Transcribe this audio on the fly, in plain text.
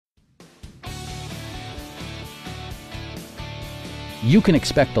You can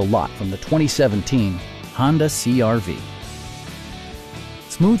expect a lot from the 2017 Honda CR-V.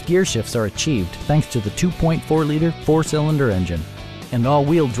 Smooth gear shifts are achieved thanks to the 2.4-liter four-cylinder engine, and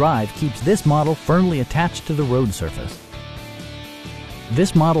all-wheel drive keeps this model firmly attached to the road surface.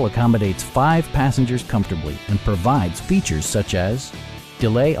 This model accommodates 5 passengers comfortably and provides features such as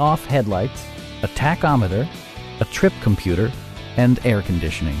delay-off headlights, a tachometer, a trip computer, and air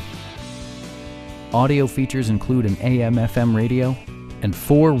conditioning. Audio features include an AM/FM radio and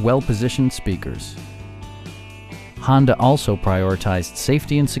 4 well-positioned speakers. Honda also prioritized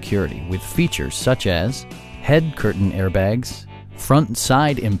safety and security with features such as head curtain airbags, front and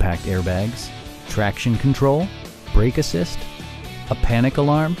side impact airbags, traction control, brake assist, a panic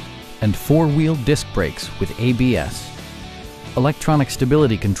alarm, and 4-wheel disc brakes with ABS. Electronic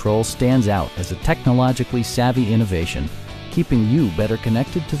stability control stands out as a technologically savvy innovation, keeping you better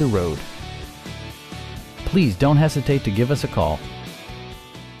connected to the road. Please don't hesitate to give us a call.